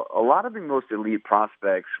 a lot of the most elite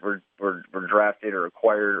prospects were drafted or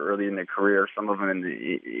acquired early in their career, some of them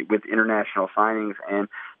with international signings, and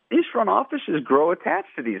these front offices grow attached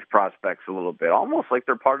to these prospects a little bit, almost like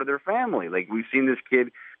they're part of their family. Like we've seen this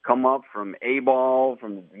kid come up from A-ball,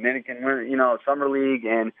 from the Dominican, Summer League,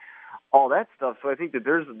 and all that stuff. So I think that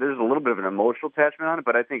there's a little bit of an emotional attachment on it,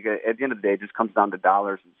 but I think at the end of the day, it just comes down to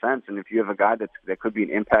dollars and cents. And if you have a guy that could be an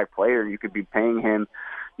impact player, you could be paying him,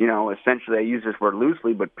 essentially, I use this word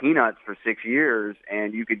loosely, but peanuts for 6 years,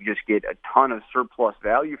 and you could just get a ton of surplus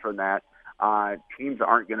value from that. Teams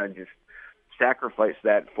aren't going to just sacrifice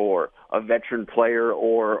that for a veteran player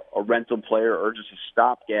or a rental player or just a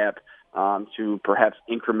stopgap to perhaps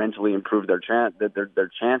incrementally improve their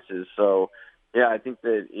chances. So, yeah, I think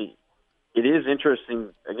that it is interesting,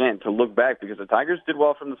 again, to look back because the Tigers did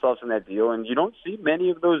well for themselves in that deal, and you don't see many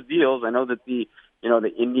of those deals. I know that the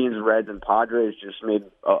Indians, Reds, and Padres just made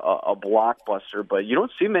a blockbuster, but you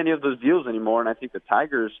don't see many of those deals anymore, and I think the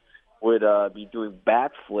Tigers would be doing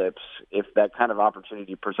backflips if that kind of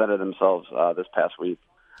opportunity presented themselves this past week.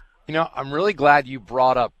 You know, I'm really glad you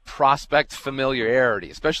brought up prospect familiarity,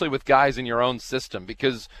 especially with guys in your own system,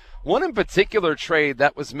 because one in particular trade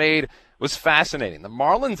that was made was fascinating. The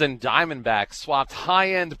Marlins and Diamondbacks swapped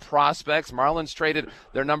high-end prospects. Marlins traded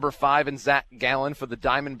their number 5 in Zach Gallen for the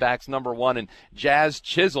Diamondbacks' number 1 in Jazz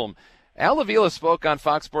Chisholm. Al Avila spoke on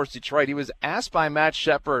Fox Sports Detroit. He was asked by Matt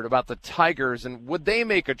Shepard about the Tigers and would they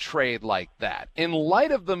make a trade like that. In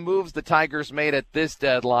light of the moves the Tigers made at this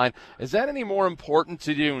deadline, is that any more important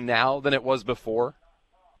to do now than it was before?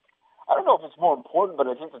 I don't know if it's more important, but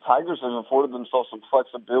I think the Tigers have afforded themselves some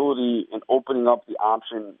flexibility in opening up the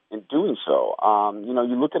option in doing so.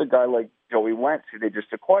 You look at a guy like Joey Wentz, who they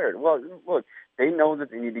just acquired. Well, look, they know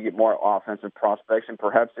that they need to get more offensive prospects, and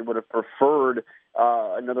perhaps they would have preferred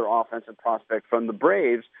another offensive prospect from the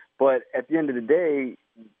Braves. But at the end of the day,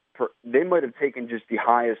 they might have taken just the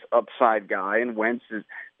highest upside guy, and Wentz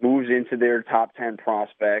moves into their top 10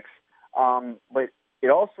 prospects. But it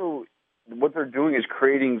also, what they're doing is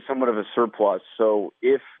creating somewhat of a surplus. So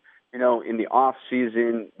if, in the off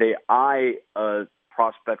season, they eye a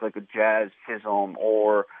prospect like a Jazz Chisholm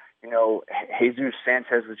or, Jesus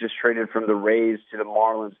Sanchez was just traded from the Rays to the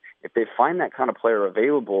Marlins. If they find that kind of player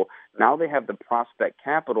available, now they have the prospect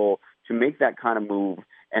capital to make that kind of move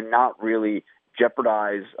and not really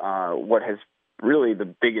jeopardize what has really the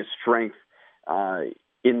biggest strength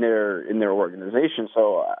in their organization.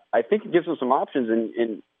 So I think it gives them some options.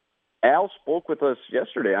 And Al spoke with us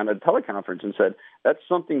yesterday on a teleconference and said that's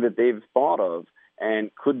something that they've thought of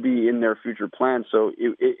and could be in their future plans. So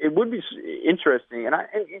it would be interesting. And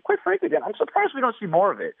quite frankly, Dan, I'm surprised we don't see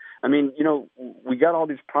more of it. I mean, we got all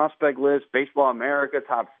these prospect lists, Baseball America,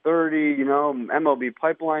 Top 30, MLB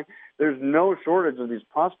Pipeline. There's no shortage of these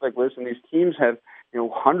prospect lists, and these teams have,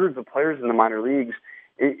 hundreds of players in the minor leagues.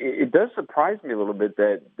 It does surprise me a little bit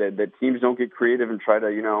that teams don't get creative and try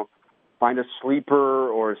to, find a sleeper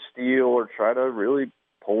or a steal or try to really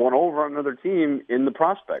pull one over on another team in the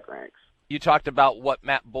prospect ranks. You talked about what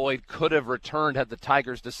Matt Boyd could have returned had the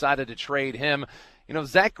Tigers decided to trade him.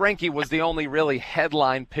 Zach Greinke was the only really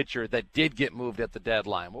headline pitcher that did get moved at the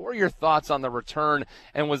deadline. What were your thoughts on the return,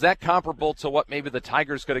 and was that comparable to what maybe the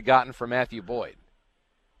Tigers could have gotten for Matthew Boyd?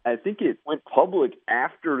 I think it went public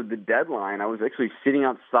after the deadline. I was actually sitting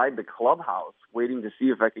outside the clubhouse waiting to see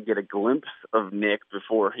if I could get a glimpse of Nick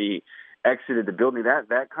before he exited the building.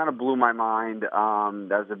 That kind of blew my mind. That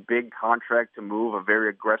was a big contract to move, a very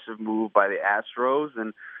aggressive move by the Astros,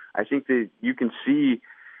 and I think that you can see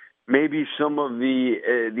maybe some of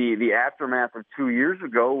the aftermath of 2 years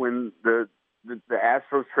ago when the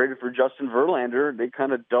Astros traded for Justin Verlander. They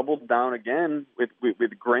kind of doubled down again with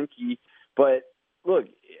Greinke. But look,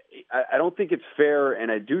 I don't think it's fair,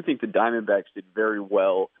 and I do think the Diamondbacks did very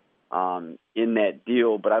well in that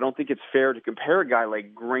deal, but I don't think it's fair to compare a guy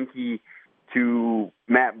like Greinke to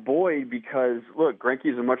Matt Boyd because, look, Greinke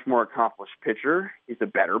is a much more accomplished pitcher. He's a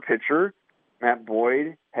better pitcher. Matt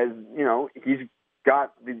Boyd has, he's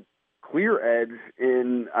got the clear edge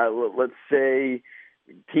in, let's say,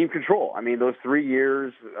 team control. I mean, those 3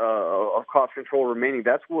 years of cost control remaining,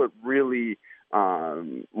 that's what really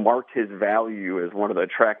marked his value as one of the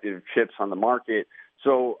attractive chips on the market.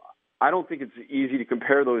 So I don't think it's easy to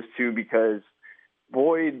compare those two because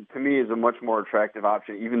Boyd, to me, is a much more attractive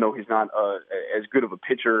option, even though he's not as good of a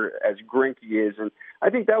pitcher as Greinke is. And I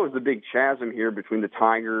think that was the big chasm here between the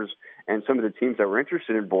Tigers and some of the teams that were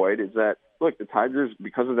interested in Boyd is that, look, the Tigers,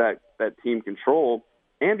 because of that team control,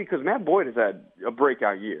 and because Matt Boyd has had a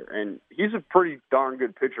breakout year, and he's a pretty darn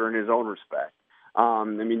good pitcher in his own respect. I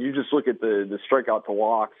mean, you just look at the strikeout to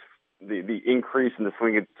walks, the increase in the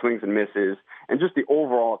swings and misses, and just the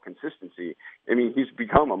overall consistency. I mean, he's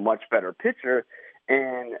become a much better pitcher,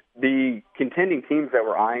 and the contending teams that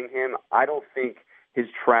were eyeing him, I don't think his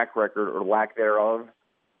track record or lack thereof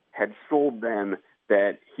had sold them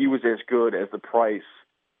that he was as good as the price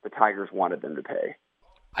the Tigers wanted them to pay.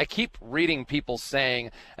 I keep reading people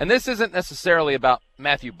saying, and this isn't necessarily about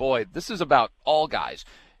Matthew Boyd, this is about all guys.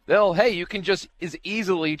 You can just as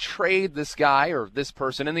easily trade this guy or this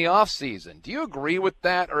person in the offseason. Do you agree with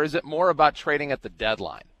that, or is it more about trading at the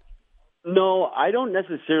deadline? No, I don't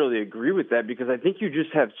necessarily agree with that because I think you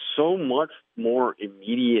just have so much more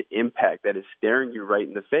immediate impact that is staring you right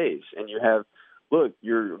in the face. And you have, look,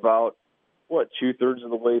 you're about, 2/3 of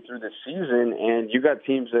the way through the season, and you got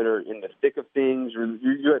teams that are in the thick of things, or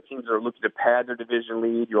you got teams that are looking to pad their division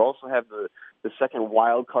lead. You also have the second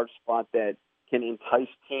wild card spot that can entice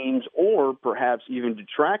teams or perhaps even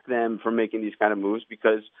detract them from making these kind of moves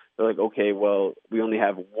because they're like, okay, well, we only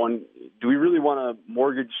have one. Do we really want to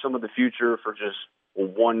mortgage some of the future for just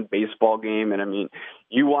one baseball game? And I mean,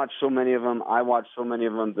 you watch so many of them. I watch so many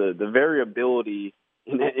of them. The variability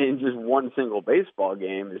in just one single baseball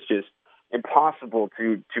game is just impossible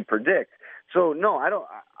to predict. So no, I don't.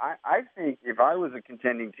 I think if I was a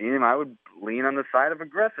contending team, I would lean on the side of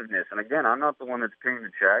aggressiveness. And again, I'm not the one that's paying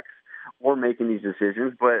the checks or making these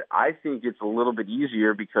decisions, but I think it's a little bit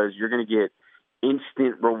easier because you're going to get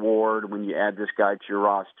instant reward when you add this guy to your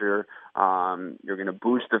roster. You're going to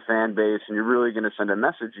boost the fan base, and you're really going to send a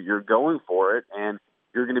message that you're going for it, and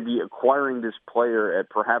you're going to be acquiring this player at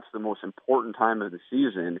perhaps the most important time of the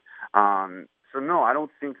season. So no, I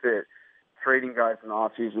don't think that trading guys in the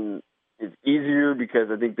offseason is easier because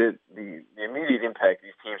I think that the immediate impact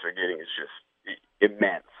these teams are getting is just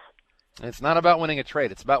immense. It's not about winning a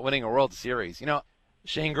trade. It's about winning a World Series. You know,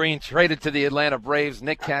 Shane Greene traded to the Atlanta Braves.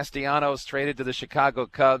 Nick Castellanos traded to the Chicago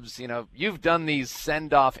Cubs. You know, you've done these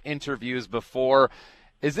send-off interviews before.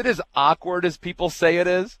 Is it as awkward as people say it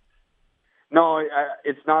is? No,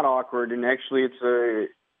 it's not awkward, and actually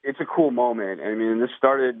it's a cool moment. I mean, this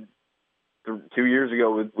started 2 years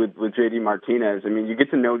ago with JD Martinez. I mean, you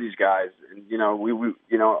get to know these guys, and we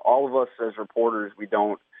all of us as reporters, we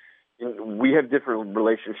have different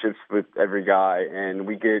relationships with every guy, and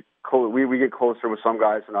we get closer with some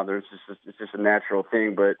guys than others. It's just a natural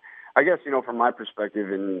thing. But I guess from my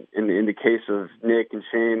perspective, in the case of Nick and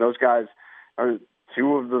Shane, those guys are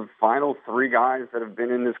two of the final three guys that have been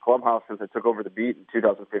in this clubhouse since I took over the beat in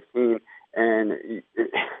 2015, and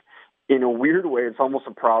in a weird way, it's almost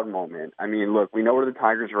a proud moment. I mean, look, we know where the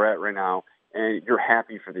Tigers are at right now, and you're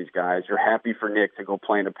happy for these guys. You're happy for Nick to go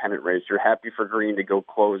play in a pennant race. You're happy for Greene to go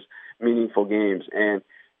close meaningful games. And,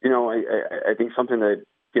 I think something that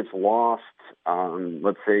gets lost,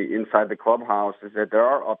 let's say, inside the clubhouse is that there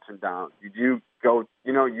are ups and downs. You do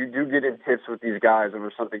get in tips with these guys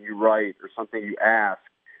over something you write or something you ask,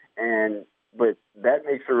 but that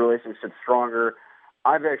makes the relationship stronger.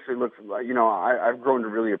 I've actually I've grown to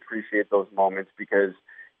really appreciate those moments because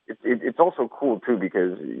it's also cool too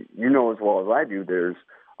because as well as I do, there's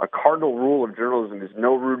a cardinal rule of journalism is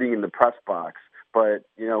no rooting in the press box. But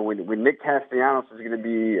when Nick Castellanos is going to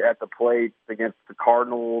be at the plate against the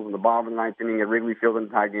Cardinals in the bottom of the ninth inning at Wrigley Field in the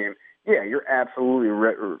tie game, yeah, you're absolutely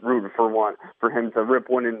rooting for him to rip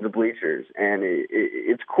one into the bleachers, and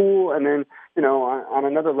it's cool. And then on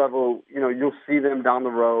another level, you'll see them down the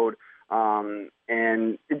road.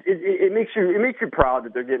 And it makes you proud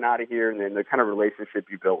that they're getting out of here and then the kind of relationship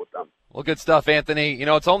you built with them. Well, good stuff, Anthony.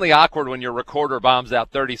 It's only awkward when your recorder bombs out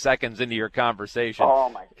 30 seconds into your conversation. Oh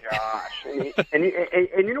my gosh! and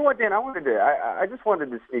you know what, Dan? I just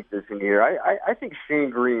wanted to sneak this in here. I think Shane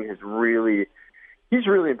Greene he's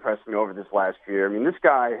really impressed me over this last year. I mean, this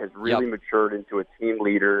guy has really matured into a team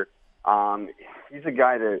leader. He's a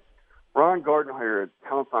guy that Ron Gardenhire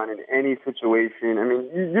counts on in any situation. I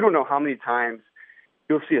mean, you don't know how many times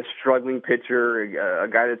you'll see a struggling pitcher, a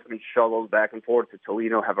guy that's been shuttled back and forth to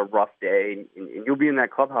Toledo, have a rough day, and you'll be in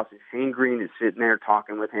that clubhouse, and Shane Greene is sitting there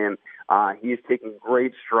talking with him. He is taking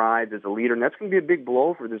great strides as a leader, and that's going to be a big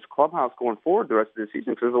blow for this clubhouse going forward the rest of the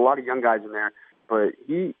season because there's a lot of young guys in there. But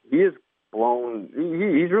he's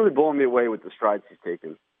really blowing me away with the strides he's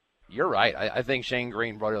taken. You're right. I think Shane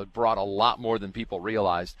Greene brought a lot more than people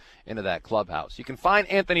realized into that clubhouse. You can find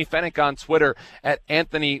Anthony Fenech on Twitter at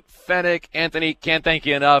Anthony Fenech. Anthony, can't thank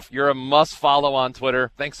you enough. You're a must-follow on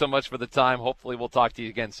Twitter. Thanks so much for the time. Hopefully we'll talk to you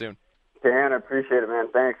again soon. Dan, I appreciate it, man.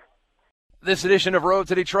 Thanks. This edition of Road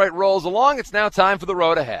to Detroit rolls along. It's now time for the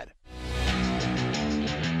road ahead.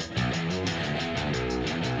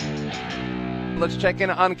 Let's check in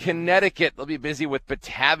on Connecticut. They'll be busy with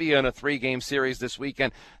Batavia in a 3-game series this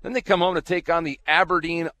weekend. Then they come home to take on the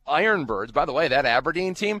Aberdeen Ironbirds. By the way, that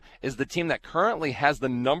Aberdeen team is the team that currently has the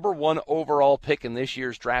number 1 overall pick in this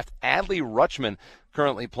year's draft. Adley Rutschman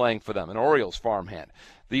currently playing for them, an Orioles farmhand.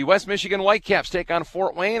 The West Michigan Whitecaps take on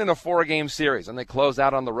Fort Wayne in a 4-game series, and they close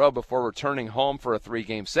out on the road before returning home for a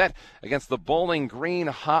 3-game set against the Bowling Green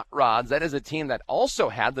Hot Rods. That is a team that also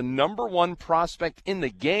had the number 1 prospect in the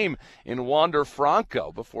game in Wander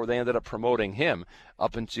Franco before they ended up promoting him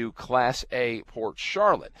up into Class A Port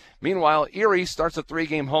Charlotte. Meanwhile, Erie starts a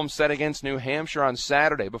 3-game home set against New Hampshire on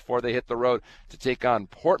Saturday before they hit the road to take on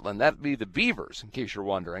Portland. That'd be the Beavers, in case you're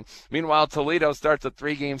wondering. Meanwhile, Toledo starts a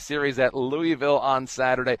 3-game series at Louisville on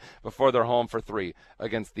Saturday before they're home for 3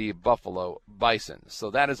 against the Buffalo Bison. So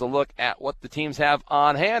that is a look at what the teams have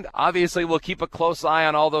on hand. Obviously, we'll keep a close eye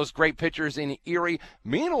on all those great pitchers in Erie.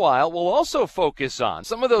 Meanwhile, we'll also focus on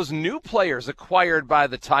some of those new players acquired by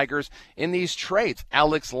the Tigers in these trades.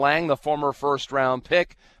 Alex Lang, the former first-round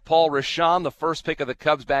pick. Paul Rashawn, the first pick of the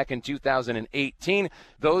Cubs back in 2018.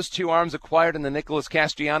 Those two arms acquired in the Nicholas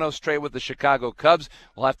Castellanos trade with the Chicago Cubs.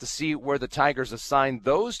 We'll have to see where the Tigers assign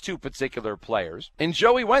those two particular players. And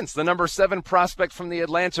Joey Wentz, the number 7 prospect from the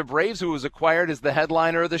Atlanta Braves, who was acquired as the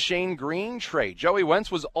headliner of the Shane Greene trade. Joey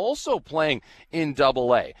Wentz was also playing in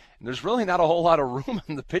Double-A. There's really not a whole lot of room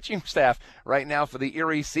in the pitching staff right now for the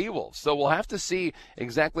Erie Seawolves. So we'll have to see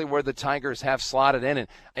exactly where the Tigers have slotted in.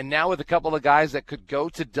 And now with a couple of guys that could go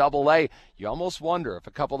to Double-A, you almost wonder if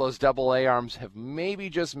a couple of those Double-A arms have maybe,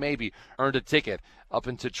 just maybe, earned a ticket up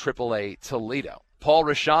into Triple-A Toledo. Paul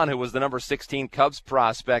Rashawn, who was the number 16 Cubs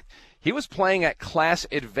prospect, he was playing at Class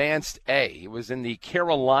Advanced A. He was in the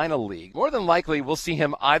Carolina League. More than likely, we'll see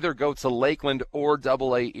him either go to Lakeland or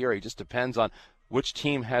Double-A Erie. Just depends on which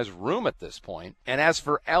team has room at this point. And as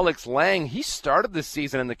for Alex Lang, he started the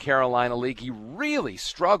season in the Carolina League. He really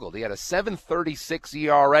struggled. He had a 7.36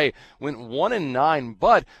 ERA, went 1-9,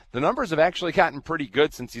 but the numbers have actually gotten pretty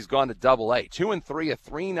good since he's gone to Double-A. 2-3, a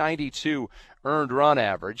 3.92 earned run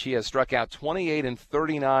average. He has struck out 28 in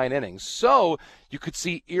 39 innings. So you could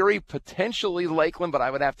see Erie, potentially Lakeland, but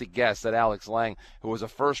I would have to guess that Alex Lang, who was a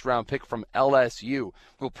first-round pick from LSU,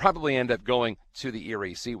 will probably end up going to the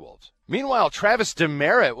Erie Seawolves. Meanwhile, Travis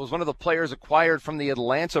Demerit was one of the players acquired from the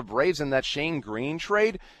Atlanta Braves in that Shane Greene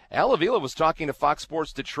trade. Al Avila was talking to Fox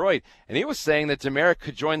Sports Detroit, and he was saying that Demerit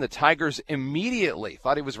could join the Tigers immediately.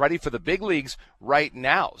 Thought he was ready for the big leagues right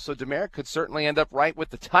now. So Demerit could certainly end up right with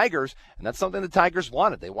the Tigers, and that's something the Tigers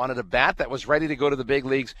wanted. They wanted a bat that was ready to go to the big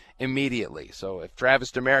leagues immediately. So if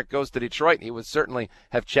Travis Demerit goes to Detroit, he would certainly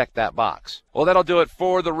have checked that box. Well, that'll do it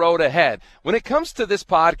for the road ahead. When it comes to this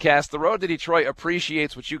podcast, the Road to Detroit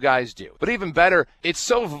appreciates what you guys do. But even better, it's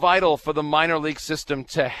so vital for the minor league system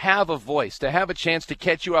to have a voice, to have a chance to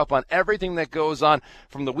catch you up on everything that goes on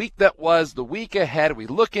from the week that was, the week ahead. We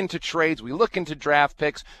look into trades, we look into draft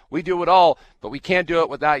picks, we do it all, but we can't do it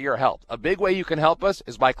without your help. A big way you can help us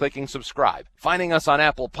is by clicking subscribe. Finding us on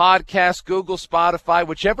Apple Podcasts, Google, Spotify,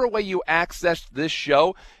 whichever way you access this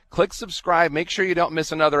show, click subscribe, make sure you don't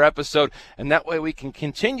miss another episode, and that way we can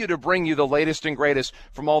continue to bring you the latest and greatest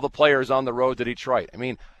from all the players on the road to Detroit. I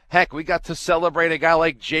mean, heck, we got to celebrate a guy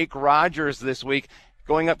like Jake Rogers this week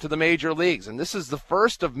going up to the major leagues. And this is the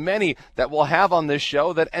first of many that we'll have on this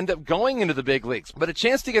show that end up going into the big leagues. But a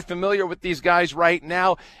chance to get familiar with these guys right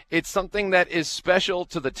now, it's something that is special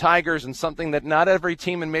to the Tigers and something that not every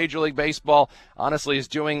team in Major League Baseball honestly is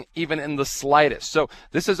doing even in the slightest. So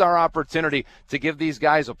this is our opportunity to give these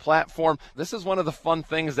guys a platform. This is one of the fun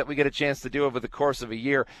things that we get a chance to do over the course of a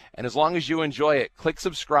year. And as long as you enjoy it, click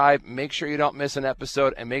subscribe, make sure you don't miss an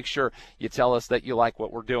episode, and make sure you tell us that you like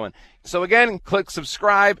what we're doing. So again, click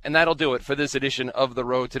subscribe, and that'll do it for this edition of The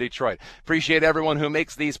Road to Detroit. Appreciate everyone who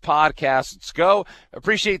makes these podcasts go.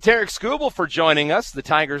 Appreciate Tarik Skubal for joining us, the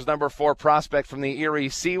Tigers' number 4 prospect from the Erie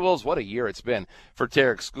Seawolves. What a year it's been for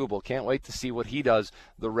Tarik Skubal. Can't wait to see what he does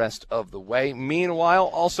the rest of the way. Meanwhile,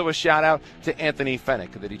 also a shout-out to Anthony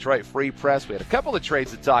Fenech of the Detroit Free Press. We had a couple of trades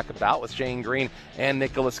to talk about with Shane Greene and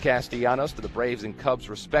Nicholas Castellanos to the Braves and Cubs,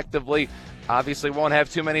 respectively. Obviously won't have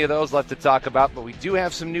too many of those left to talk about, but we do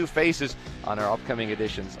have some new faces on our upcoming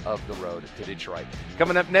editions of The Road to Detroit.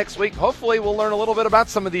 Coming up next week, hopefully we'll learn a little bit about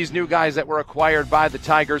some of these new guys that were acquired by the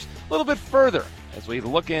Tigers a little bit further. As we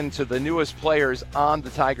look into the newest players on the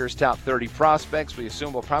Tigers' top 30 prospects, we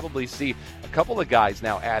assume we'll probably see a couple of guys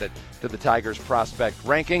now added to the Tigers' prospect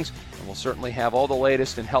rankings, and we'll certainly have all the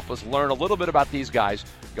latest and help us learn a little bit about these guys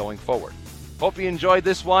going forward. Hope you enjoyed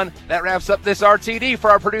this one. That wraps up this RTD.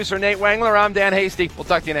 For our producer, Nate Wangler, I'm Dan Hasty. We'll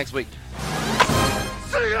talk to you next week.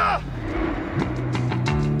 See ya!